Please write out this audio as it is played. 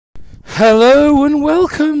Hello and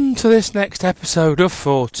welcome to this next episode of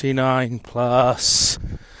 49 Plus.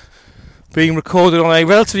 Being recorded on a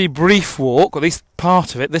relatively brief walk, or at least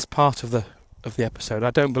part of it, this part of the episode.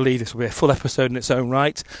 I don't believe this will be a full episode in its own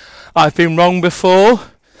right. I've been wrong before.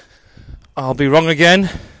 I'll be wrong again.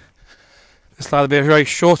 This will either be a very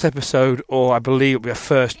short episode or I believe it'll be a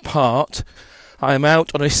first part. I am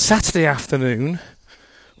out on a Saturday afternoon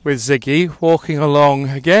with Ziggy, walking along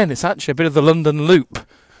again. It's actually a bit of the London Loop.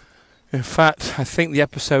 In fact, I think the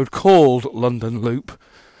episode called London Loop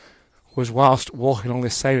was whilst walking along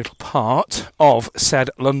this same little part of said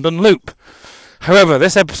London Loop. However,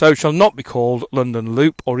 this episode shall not be called London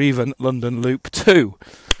Loop or even London Loop 2.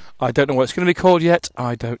 I don't know what it's going to be called yet.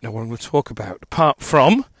 I don't know what I'm going to talk about. Apart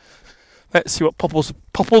from, let's see what popples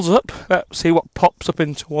up. Let's see what pops up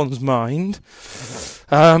into one's mind.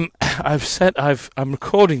 I'm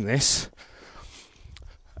recording this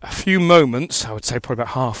a few moments, I would say probably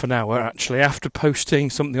about half an hour actually, after posting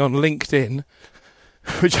something on LinkedIn,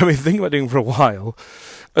 which I've been thinking about doing for a while,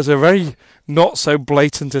 as a very not so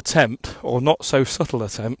blatant attempt, or not so subtle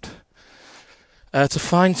attempt, to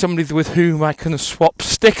find somebody with whom I can swap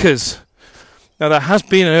stickers. Now there has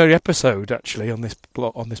been an early episode actually on this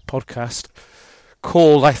podcast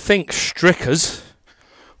called, I think, Strickers,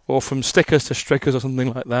 or From Stickers to Strickers or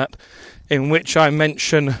something like that, in which I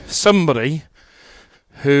mention somebody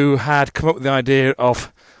who had come up with the idea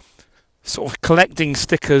of sort of collecting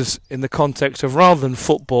stickers in the context of, rather than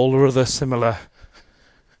football or other similar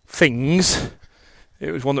things,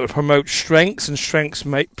 it was one that would promote strengths and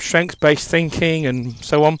strengths-based thinking and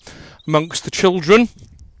so on amongst the children,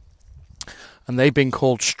 and they've been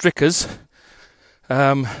called Strickers.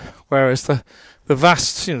 Whereas the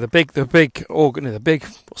vast,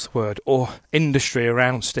 or industry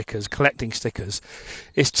around stickers, collecting stickers,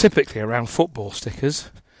 is typically around football stickers,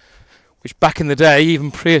 which back in the day,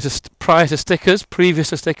 even previous to stickers,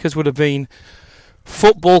 would have been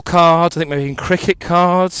football cards, I think maybe even cricket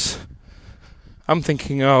cards. I'm not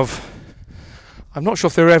sure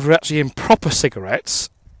if they were ever actually in proper cigarettes.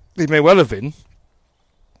 They may well have been.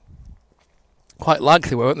 Quite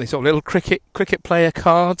likely, weren't they? Sort of little cricket player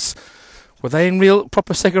cards. Were they in real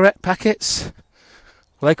proper cigarette packets?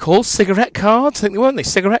 Were they called cigarette cards? I think they weren't. They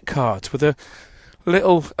cigarette cards with a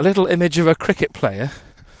little image of a cricket player.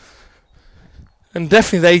 And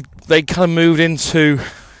definitely they kind of moved into.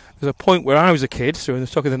 There's a point where I was a kid, so we're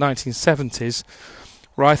talking the 1970s,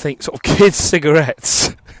 where I think sort of kids'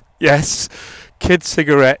 cigarettes, yes, kids'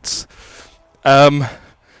 cigarettes,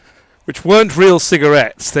 which weren't real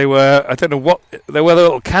cigarettes. They were, I don't know what, they were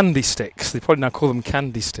little candy sticks. They probably now call them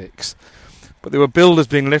candy sticks. But they were billed as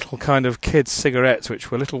being little kind of kids' cigarettes,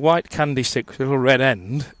 which were little white candy sticks with a little red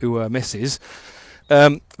end, who were misses,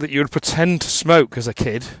 that you would pretend to smoke as a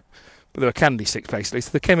kid. But they were candy sticks, basically.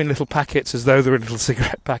 So they came in little packets as though they were little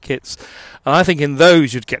cigarette packets. And I think in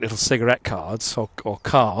those you'd get little cigarette cards, or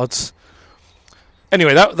cards.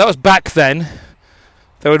 Anyway, that was back then.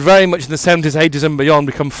 They would very much in the 70s, 80s and beyond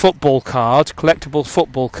become football cards, collectible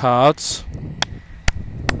football cards.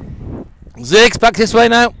 Ziggs, back this way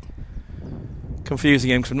now.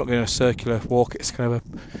 Confusing him because I'm not going on a circular walk. It's kind of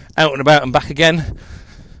out and about and back again.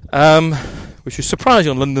 Which is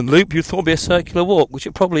surprising on London Loop. You'd thought it'd be a circular walk, which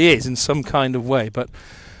it probably is in some kind of way. But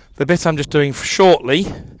the bit I'm just doing for a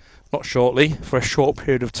short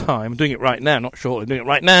period of time, I'm doing it right now, not shortly, I'm doing it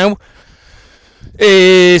right now,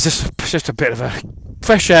 is just a bit of a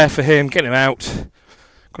fresh air for him, getting him out.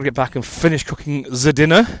 Got to get back and finish cooking the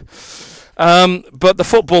dinner. But the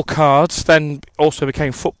football cards then also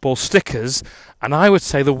became football stickers, and I would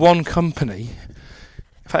say the one company, in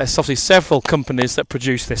fact there's obviously several companies that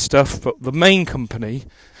produce this stuff, but the main company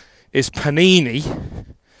is Panini.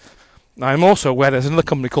 Now, I'm also aware there's another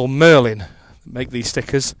company called Merlin that make these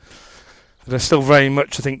stickers that are still very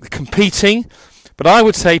much, I think, competing. But I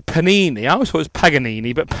would say Panini. I always thought it was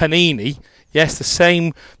Paganini, but Panini. Yes, the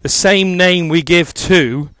same name we give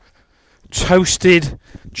to toasted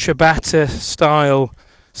ciabatta style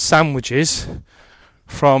sandwiches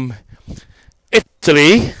from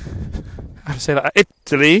Italy. I have to say that,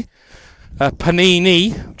 Italy.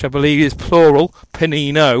 Panini, which I believe is plural,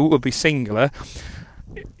 Panino would be singular.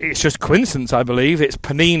 It's just coincidence, I believe. It's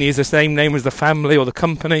Panini is the same name as the family or the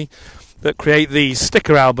company that create these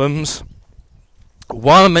sticker albums.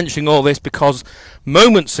 Why I'm mentioning all this, because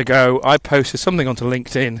moments ago I posted something onto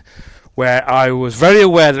LinkedIn where I was very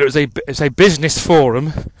aware that it's a business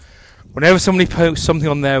forum. Whenever somebody posts something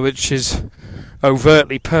on there which is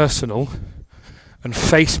overtly personal and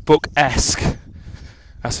Facebook-esque,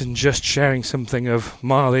 as in just sharing something of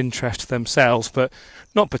mild interest to themselves, but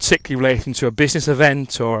not particularly relating to a business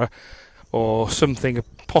event or a or something, a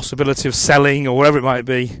possibility of selling or whatever it might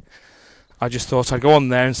be, I just thought I'd go on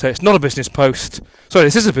there and say it's not a business post. Sorry,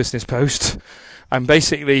 this is a business post. I'm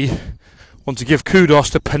basically want to give kudos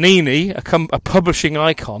to Panini, a publishing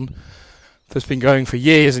icon that's been going for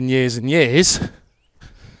years and years and years.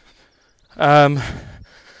 And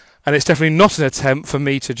it's definitely not an attempt for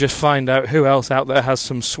me to just find out who else out there has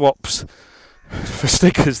some swaps for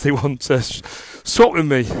stickers they want to swap with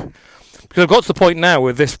me. Because I've got to the point now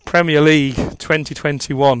with this Premier League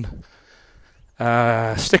 2021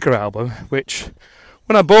 sticker album, which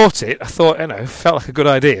when I bought it, I thought, felt like a good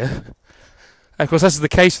idea. And of course, as is the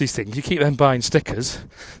case with these things, you keep them buying stickers.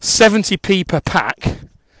 70p per pack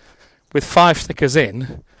with 5 stickers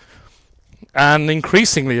in. And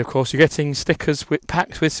increasingly, of course, you're getting stickers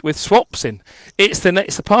packed with swaps in. It's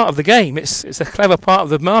a part of the game. It's a clever part of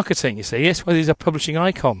the marketing, you see. It's why these are publishing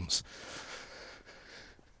icons.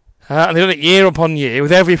 And they've done it year upon year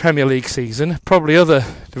with every Premier League season, probably other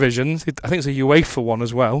divisions. I think it's a UEFA one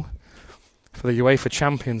as well, for the UEFA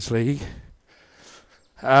Champions League.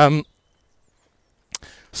 So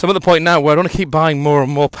I'm at the point now where I want to keep buying more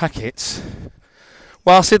and more packets.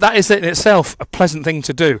 Well, see, that is in itself a pleasant thing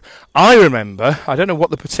to do. I remember, I don't know what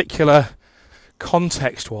the particular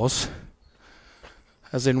context was,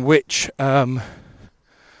 as in which, I'm trying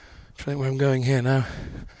to think where I'm going here now.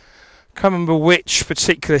 Can't remember which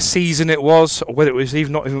particular season it was, or whether it was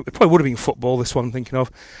it probably would have been football, this one I'm thinking of.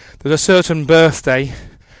 There was a certain birthday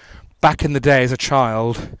back in the day as a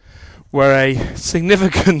child where a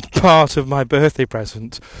significant part of my birthday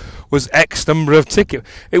present was X number of stickers.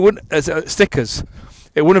 It wouldn't have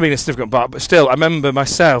been a significant part, but still, I remember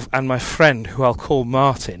myself and my friend, who I'll call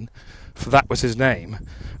Martin, for that was his name.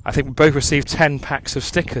 I think we both received 10 packs of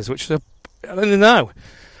stickers, which is I don't know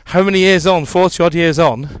how many years on, 40 odd years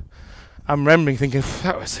on. I'm remembering thinking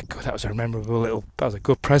that was a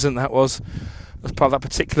good present. That was as part of that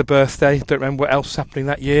particular birthday. Don't remember what else was happening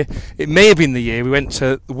that year. It may have been the year we went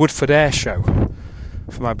to the Woodford Air Show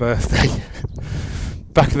for my birthday.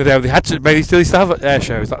 Back in the day, they had to maybe still used to have air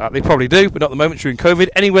shows like that. They probably do, but not at the moment during COVID.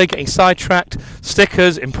 Anyway, getting sidetracked.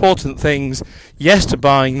 Stickers, important things. Yes to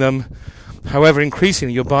buying them. However,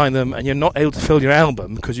 increasingly you're buying them and you're not able to fill your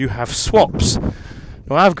album because you have swaps.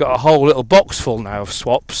 Now I've got a whole little box full now of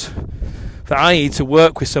swaps that I need to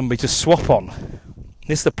work with somebody to swap on.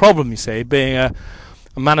 This is the problem, you see, being a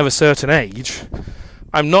man of a certain age.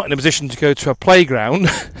 I'm not in a position to go to a playground,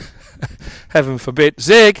 heaven forbid,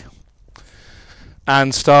 zig,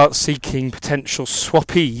 and start seeking potential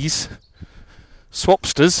swapsters.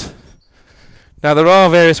 Now there are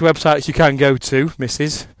various websites you can go to,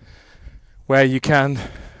 missus, where you can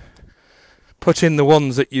put in the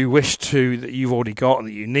ones that you wish to, that you've already got and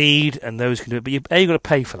that you need, and those can do it, but you've got to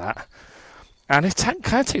pay for that. And it kind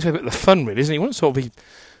of takes away a bit of the fun, really, isn't it? You want to sort of be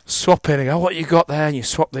swapping and go, what you got there, and you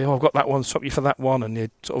swap I've got that one, swap you for that one, and you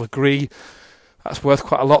sort of agree, that's worth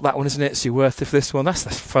quite a lot, that one, isn't it? So you're worth it for this one. That's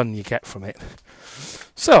the fun you get from it.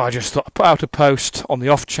 So I just thought I'd put out a post on the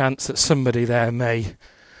off chance that somebody there may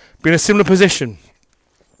be in a similar position.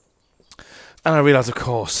 And I realise, of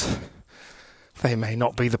course, they may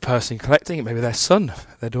not be the person collecting it. Maybe their son,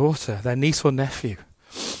 their daughter, their niece or nephew.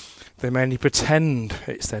 They may only pretend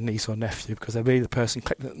it's their niece or nephew because they're really the person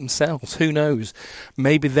collecting it themselves. Who knows?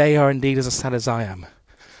 Maybe they are indeed as sad as I am.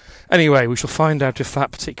 Anyway, we shall find out if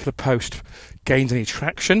that particular post gains any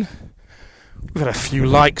traction. We've had a few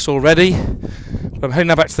likes already. But I'm heading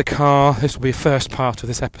now back to the car. This will be the first part of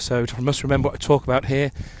this episode. I must remember what I talk about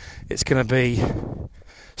here. It's going to be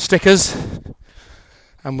stickers.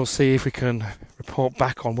 And we'll see if we can report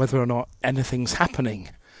back on whether or not anything's happening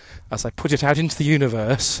as I put it out into the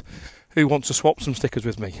universe. Who wants to swap some stickers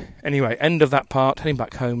with me? Anyway, end of that part. Heading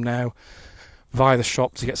back home now via the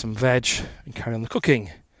shop to get some veg and carry on the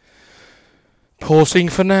cooking. Pausing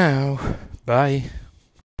for now. Bye.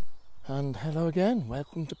 And hello again.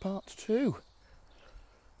 Welcome to part 2.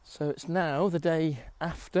 So it's now the day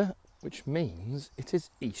after, which means it is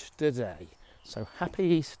Easter Day. So happy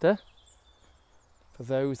Easter for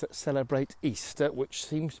those that celebrate Easter, which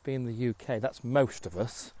seems to be in the UK. That's most of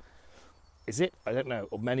us. Is it? I don't know.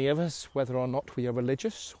 Or many of us, whether or not we are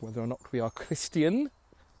religious, whether or not we are Christian,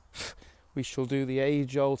 we shall do the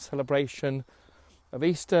age-old celebration of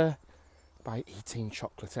Easter by eating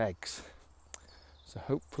chocolate eggs. So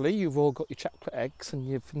hopefully you've all got your chocolate eggs and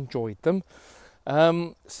you've enjoyed them.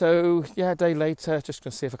 So yeah, a day later, just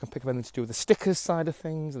going to see if I can pick up anything to do with the stickers side of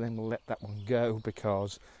things, and then we'll let that one go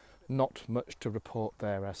because not much to report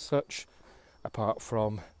there as such, apart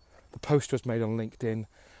from the post was made on LinkedIn.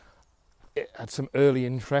 It had some early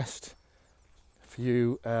interest, a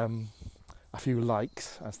few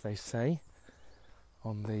likes, as they say.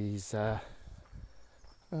 on these. Some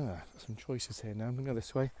choices here now. I'm going to go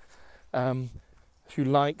this way. A few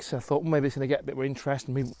likes. I thought maybe it's going to get a bit more interest.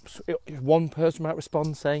 And maybe one person might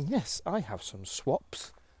respond saying, "Yes, I have some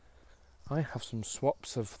swaps. I have some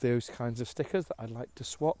swaps of those kinds of stickers that I'd like to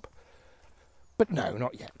swap." But no,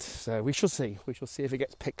 not yet. So we shall see. We shall see if it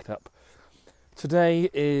gets picked up. Today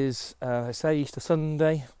is, I say, Easter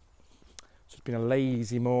Sunday. So it's been a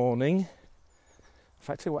lazy morning. In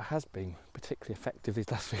fact, what has been particularly effective these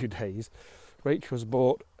last few days, Rachel's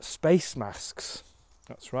bought space masks.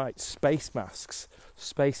 That's right, space masks.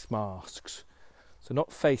 Space masks. So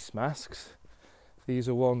not face masks. These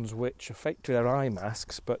are ones which effectively are eye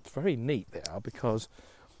masks, but very neat they are because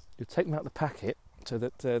you take them out of the packet so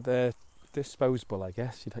that they're disposable, I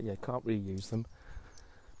guess. You can't reuse them.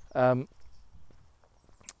 Sorry,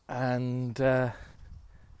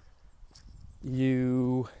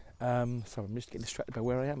 I'm just getting distracted by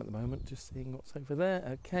where I am at the moment, just seeing what's over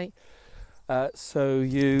there. Okay. So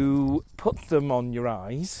you put them on your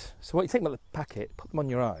eyes. So what you take them out of the packet, put them on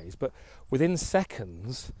your eyes, but within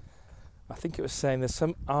seconds, I think it was saying there's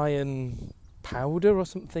some iron powder or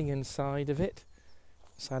something inside of it,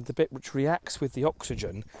 inside the bit which reacts with the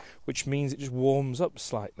oxygen, which means it just warms up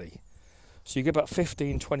slightly. So you get about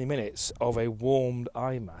 15-20 minutes of a warmed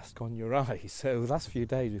eye mask on your eyes. So the last few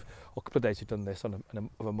days, or a couple of days, we've done this on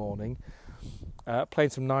a morning, playing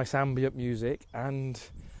some nice ambient music, and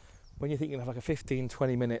when you think you're going to have like a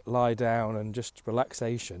 15-20 minute lie down and just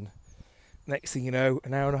relaxation, next thing you know,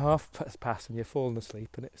 an hour and a half has passed and you're falling asleep,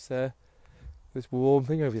 and it's this warm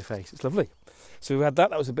thing over your face. It's lovely. So we had that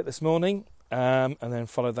was a bit this morning, and then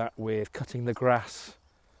followed that with cutting the grass,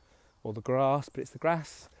 or the grass, but it's the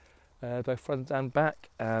grass, both front and back,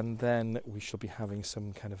 and then we shall be having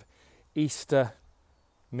some kind of Easter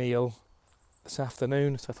meal this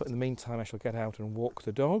afternoon. So I thought in the meantime I shall get out and walk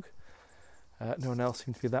the dog. No one else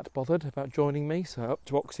seemed to be that bothered about joining me, so up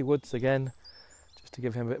to Oxley Woods again, just to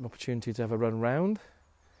give him a bit of an opportunity to have a run round.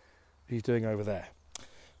 What he's doing over there.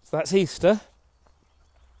 So that's Easter.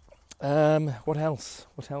 What else?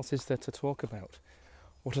 What else is there to talk about?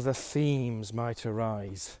 What other themes might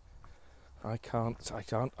arise? I can't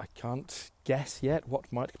guess yet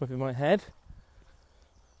what might come up in my head.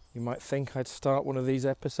 You might think I'd start one of these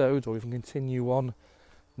episodes or even continue on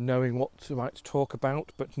knowing what I might talk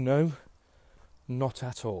about, but no, not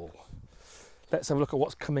at all. Let's have a look at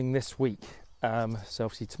what's coming this week. So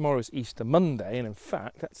obviously tomorrow's Easter Monday, and in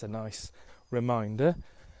fact that's a nice reminder.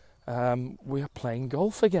 We are playing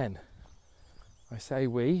golf again. I say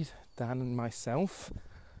we, Dan and myself,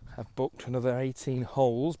 have booked another 18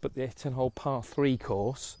 holes, but the 18-hole par 3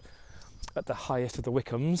 course at the highest of the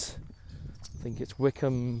Wickhams. I think it's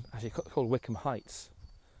Wickham, actually called Wickham Heights.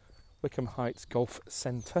 Wickham Heights Golf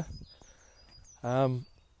Centre. Again,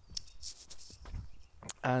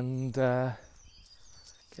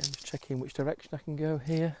 just checking which direction I can go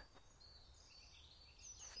here.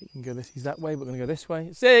 I think you can go this that way, but we're going to go this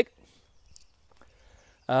way. Sig!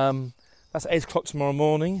 That's 8 o'clock tomorrow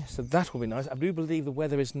morning, so that will be nice. I do believe the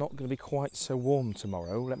weather is not going to be quite so warm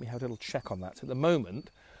tomorrow. Let me have a little check on that. So at the moment,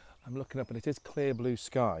 I'm looking up and it is clear blue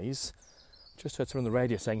skies. Just heard someone on the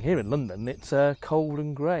radio saying here in London it's cold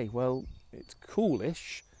and grey. Well, it's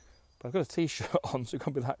coolish, but I've got a t-shirt on, so it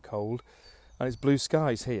can't be that cold. And it's blue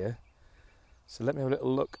skies here. So let me have a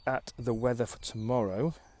little look at the weather for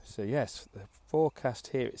tomorrow. So yes, the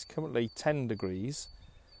forecast here is currently 10 degrees.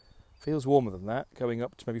 Feels warmer than that, going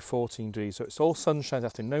up to maybe 14 degrees. So it's all sunshine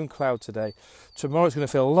after no cloud today. Tomorrow's going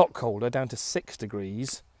to feel a lot colder, down to 6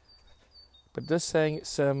 degrees. But it does saying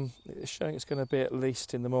it's showing it's going to be at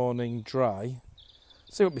least in the morning dry.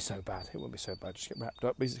 So it won't be so bad. It won't be so bad. Just get wrapped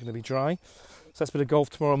up because it's going to be dry. So that's a bit of golf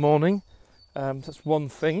tomorrow morning. That's one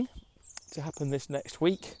thing to happen this next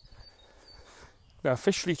week. Now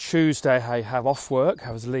officially Tuesday I have off work.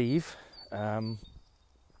 I was leave.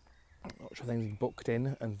 Lots of things booked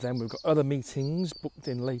in, and then we've got other meetings booked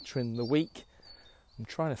in later in the week. I'm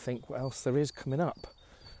trying to think what else there is coming up.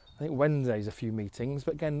 I think Wednesday's a few meetings,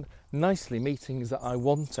 but again, nicely meetings that I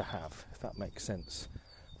want to have, if that makes sense.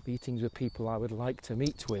 Meetings with people I would like to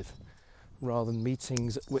meet with, rather than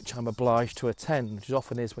meetings at which I'm obliged to attend, which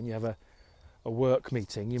often is when you have a work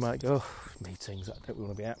meeting. You might go, oh, meetings, I don't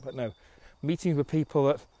want to be at, but no. Meetings with people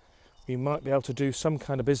that we might be able to do some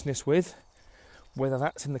kind of business with, whether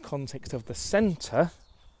that's in the context of the centre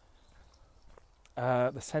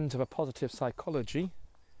of a positive psychology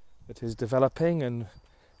that is developing and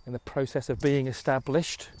in the process of being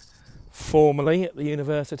established formally at the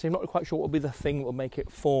university. I'm not quite sure what will be the thing that will make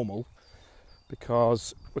it formal,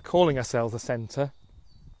 because we're calling ourselves a centre.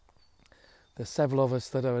 There's several of us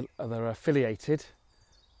that are affiliated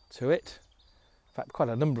to it, in fact quite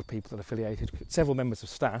a number of people that are affiliated, several members of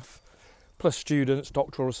staff, plus students,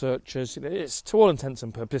 doctoral researchers. It's, to all intents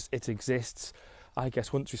and purposes, it exists. I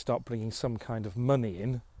guess once we start bringing some kind of money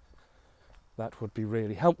in, that would be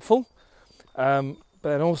really helpful. But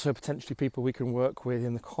then also potentially people we can work with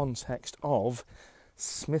in the context of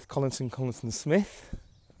Smith Collinson Collinson Smith,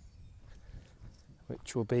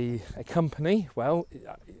 which will be a company. Well,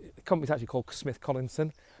 the company's actually called Smith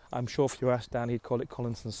Collinson. I'm sure if you asked Dan, he'd call it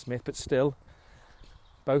Collinson Smith, but still,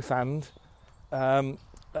 both and.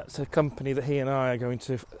 That's a company that he and I are going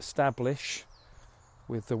to establish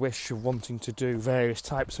with the wish of wanting to do various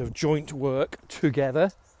types of joint work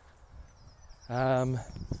together,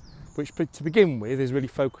 which to begin with is really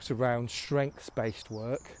focused around strengths-based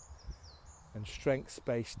work and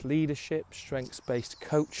strengths-based leadership, strengths-based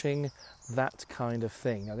coaching, that kind of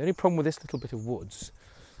thing. Now, the only problem with this little bit of woods,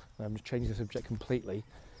 and I'm just changing the subject completely,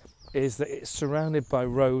 is that it's surrounded by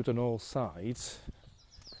road on all sides,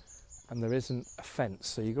 and there isn't a fence,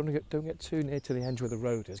 so you're going to don't get too near to the edge where the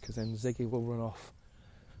road is, because then Ziggy will run off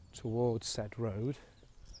towards said road.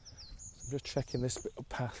 So I'm just checking this bit of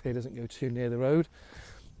path here doesn't go too near the road.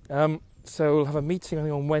 So we'll have a meeting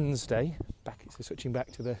on Wednesday, switching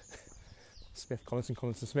back to the Smith Collinson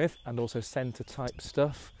Collinson Smith, and also centre type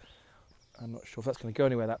stuff. I'm not sure if that's going to go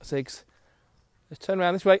anywhere, that Zigs. Let's turn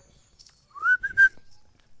around this way.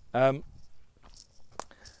 And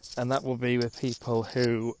that will be with people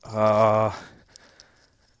who are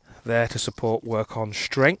there to support work on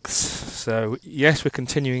strengths. So yes, we're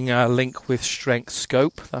continuing our link with Strength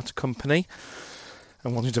Scope, that company,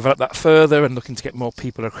 and wanting to develop that further and looking to get more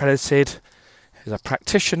people accredited as a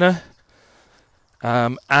practitioner,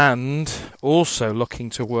 and also looking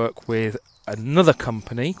to work with another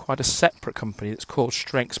company, quite a separate company, that's called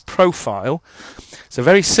Strengths Profile. It's a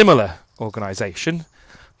very similar organisation.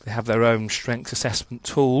 They have their own strengths assessment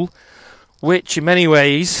tool, which in many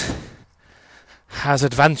ways has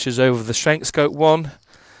advantages over the StrengthScope one.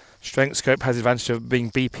 StrengthScope has the advantage of being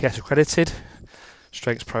BPS accredited.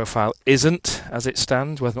 Strengths Profile isn't, as it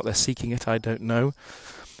stands. Whether or not they're seeking it, I don't know.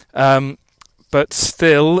 But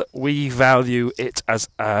still, we value it as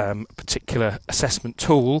a particular assessment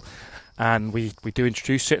tool, and we do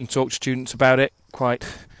introduce it and talk to students about it quite, I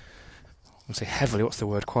won't say heavily, what's the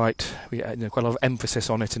word, quite a lot of emphasis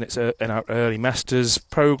on it, and it's in our early masters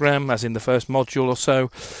programme, as in the first module or so.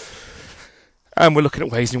 And we're looking at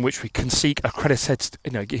ways in which we can seek accredited,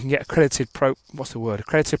 you can get accredited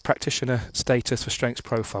accredited practitioner status for Strengths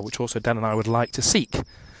Profile, which also Dan and I would like to seek.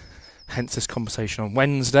 Hence this conversation on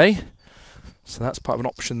Wednesday. So that's part of an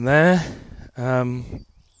option there. Other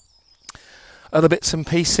bits and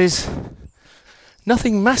pieces.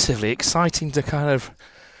 Nothing massively exciting to kind of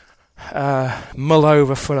mull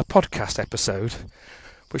over for a podcast episode,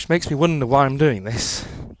 which makes me wonder why I'm doing this.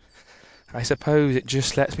 I suppose it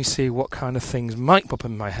just lets me see what kind of things might pop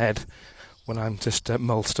in my head when I'm just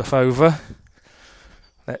mull stuff over.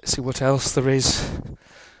 Let's see what else there is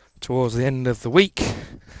towards the end of the week.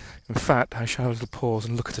 In fact, I shall have a little pause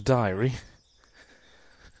and look at a diary.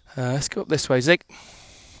 Let's go up this way, Zig.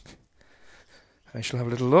 I shall have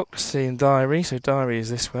a little look to see in diary. So diary is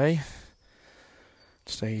this way.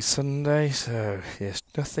 Today's Sunday, so yes,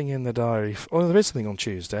 nothing in the diary. Oh, there is something on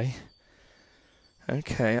Tuesday.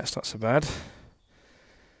 Okay, that's not so bad.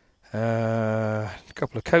 A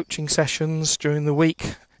couple of coaching sessions during the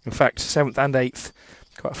week. In fact, 7th and 8th,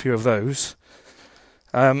 quite a few of those.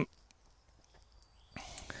 Yep,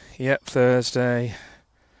 Thursday.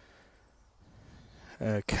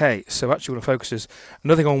 Okay, so actually what I focus is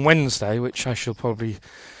nothing on Wednesday, which I shall probably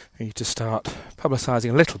need to start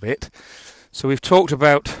publicising a little bit. So I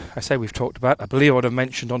believe I would have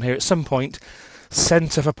mentioned on here at some point,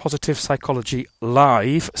 Centre for Positive Psychology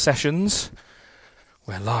live sessions,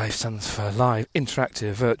 where live stands for live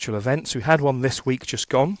interactive virtual events. We had one this week just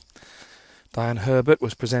gone. Diane Herbert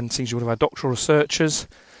was presenting, she's one of our doctoral researchers,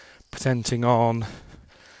 presenting on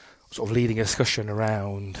sort of leading a discussion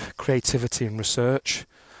around creativity and research,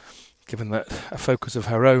 given that a focus of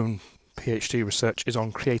her own PhD research is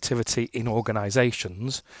on creativity in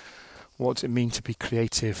organisations. What does it mean to be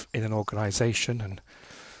creative in an organisation and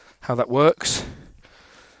how that works?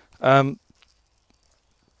 Now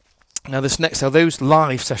those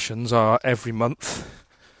live sessions are every month.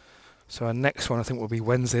 So our next one I think will be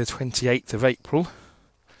Wednesday the 28th of April.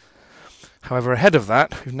 However, ahead of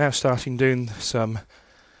that, we've now started doing some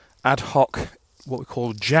ad hoc, what we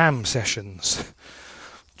call jam sessions,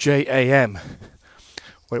 JAM,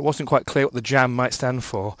 where it wasn't quite clear what the jam might stand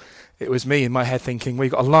for. It was me in my head thinking, well,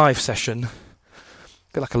 you've got a live session, a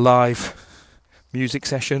bit like a live music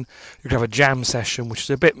session. You could have a jam session, which is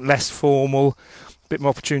a bit less formal, bit more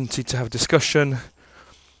opportunity to have a discussion,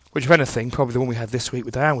 which, if anything, probably the one we had this week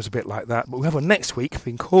with Diane was a bit like that. But we have one next week,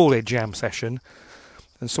 being called a jam session,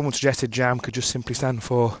 and someone suggested jam could just simply stand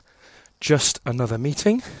for just another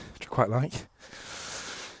meeting, which I quite like.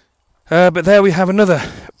 But there we have another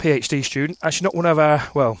PhD student, actually not one of our,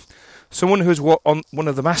 well, someone who was one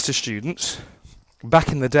of the master students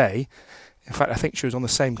back in the day. In fact, I think she was on the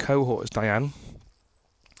same cohort as Diane.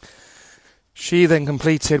 She then went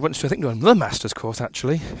to, I think, do another master's course,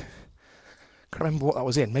 actually. Can't remember what that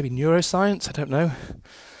was in, maybe neuroscience, I don't know.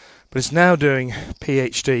 But is now doing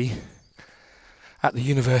PhD at the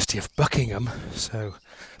University of Buckingham, so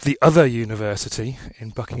the other university in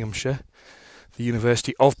Buckinghamshire, the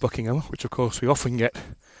University of Buckingham, which of course we often get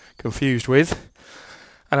confused with.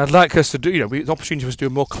 And I'd like us to do, an opportunity for us to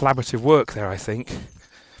do more collaborative work there, I think.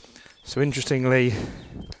 So interestingly,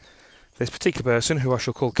 this particular person, who I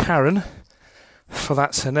shall call Karen, for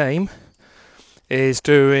that's her name, is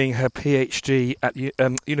doing her PhD at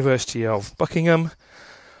University of Buckingham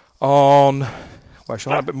on, well,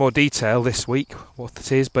 she'll have a bit more detail this week, what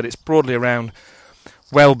it is, but it's broadly around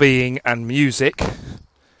well-being and music,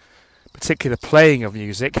 particularly the playing of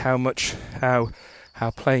music, how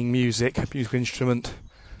playing music, a musical instrument,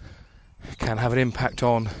 can have an impact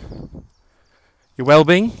on your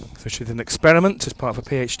well-being. So she did an experiment as part of a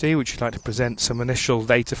PhD, which she'd like to present some initial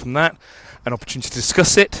data from that, an opportunity to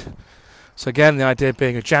discuss it. So again, the idea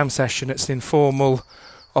being a jam session, it's an informal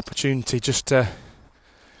opportunity just to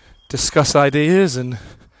discuss ideas and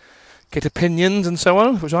get opinions and so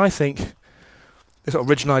on, which I think the sort of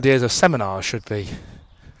original ideas of seminars should be.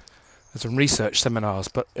 There's some research seminars,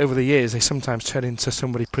 but over the years they sometimes turn into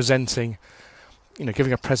somebody presenting,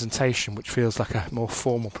 giving a presentation which feels like a more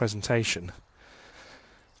formal presentation.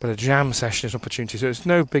 But a jam session is an opportunity, so it's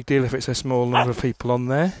no big deal if it's a small number of people on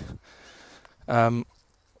there. So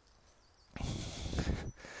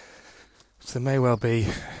there may well be,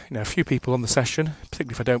 a few people on the session,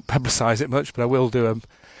 particularly if I don't publicise it much, but I will do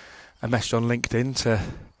a message on LinkedIn to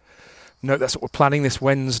note that's what we're planning this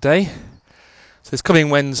Wednesday. So this coming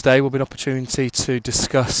Wednesday will be an opportunity to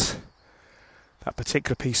discuss that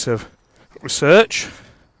particular piece of research.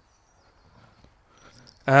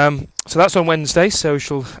 So that's on Wednesday, so we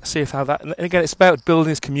shall see how that... And again, it's about building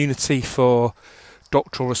this community for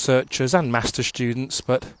doctoral researchers and master students,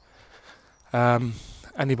 but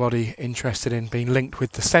anybody interested in being linked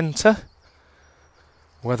with the centre,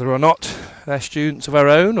 whether or not they're students of our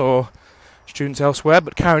own or students elsewhere.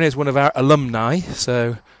 But Karen is one of our alumni,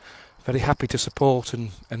 so very happy to support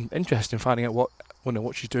and interested in finding out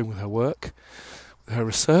what she's doing with her work, with her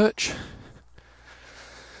research.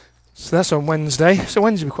 So that's on Wednesday. So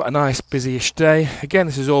Wednesday will be quite a nice, busy-ish day. Again,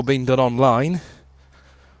 this has all been done online.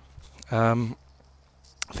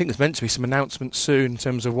 I think there's meant to be some announcements soon in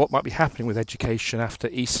terms of what might be happening with education after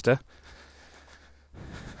Easter.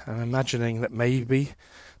 I'm imagining that maybe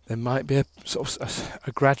there might be a sort of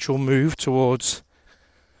a gradual move towards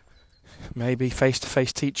maybe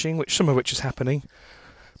face-to-face teaching, some of which is happening.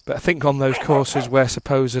 But I think on those courses where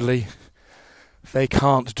supposedly they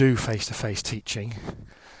can't do face-to-face teaching,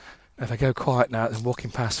 if I go quiet now, I'm walking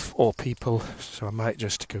past 4 people, so I might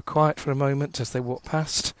just go quiet for a moment as they walk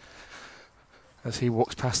past, as he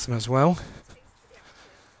walks past them as well.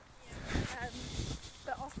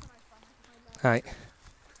 Hi.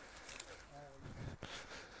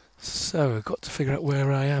 So I've got to figure out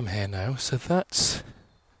where I am here now. So that's...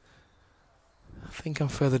 I think I'm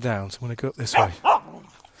further down, so I'm going to go up this way.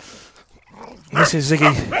 This is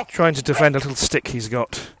Ziggy trying to defend a little stick he's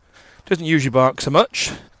got. Doesn't usually bark so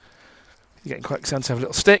much. He's getting quite excited to have a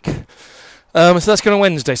little stick. So that's going on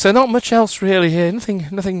Wednesday. So not much else really here.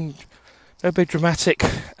 Nothing, no big dramatic,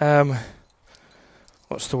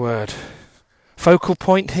 what's the word? Focal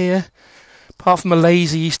point here. Apart from a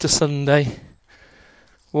lazy Easter Sunday.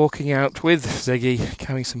 Walking out with Ziggy,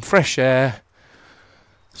 having some fresh air,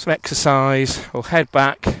 some exercise. We'll head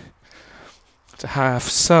back to have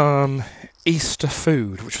some Easter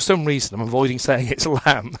food, which for some reason I'm avoiding saying it's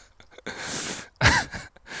lamb.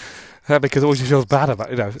 Because it always feels bad about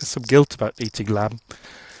there's some guilt about eating lamb.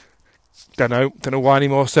 Don't know why any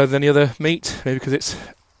more so than any other meat. Maybe because it's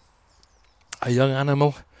a young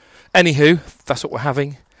animal. Anywho, that's what we're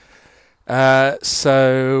having.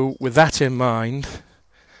 So with that in mind,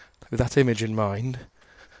 with that image in mind,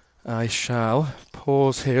 I shall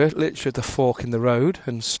pause here, literally at the fork in the road,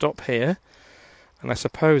 and stop here. And I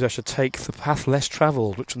suppose I should take the path less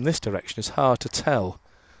travelled, which from this direction is hard to tell.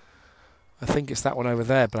 I think it's that one over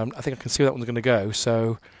there, but I think I can see where that one's going to go.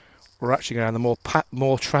 So we're actually going down the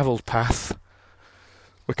more travelled path.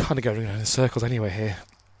 We're kind of going around in circles anyway here.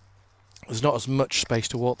 there's not as much space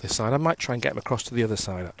to walk this side. I might try and get him across to the other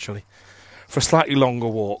side, actually, for a slightly longer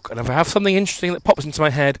walk. And if I have something interesting that pops into my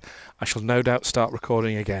head, I shall no doubt start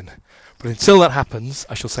recording again. But until that happens,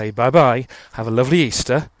 I shall say bye-bye, have a lovely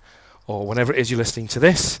Easter, or whenever it is you're listening to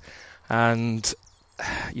this, and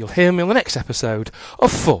you'll hear me on the next episode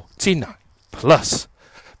of 49 Plus.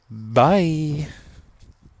 Bye.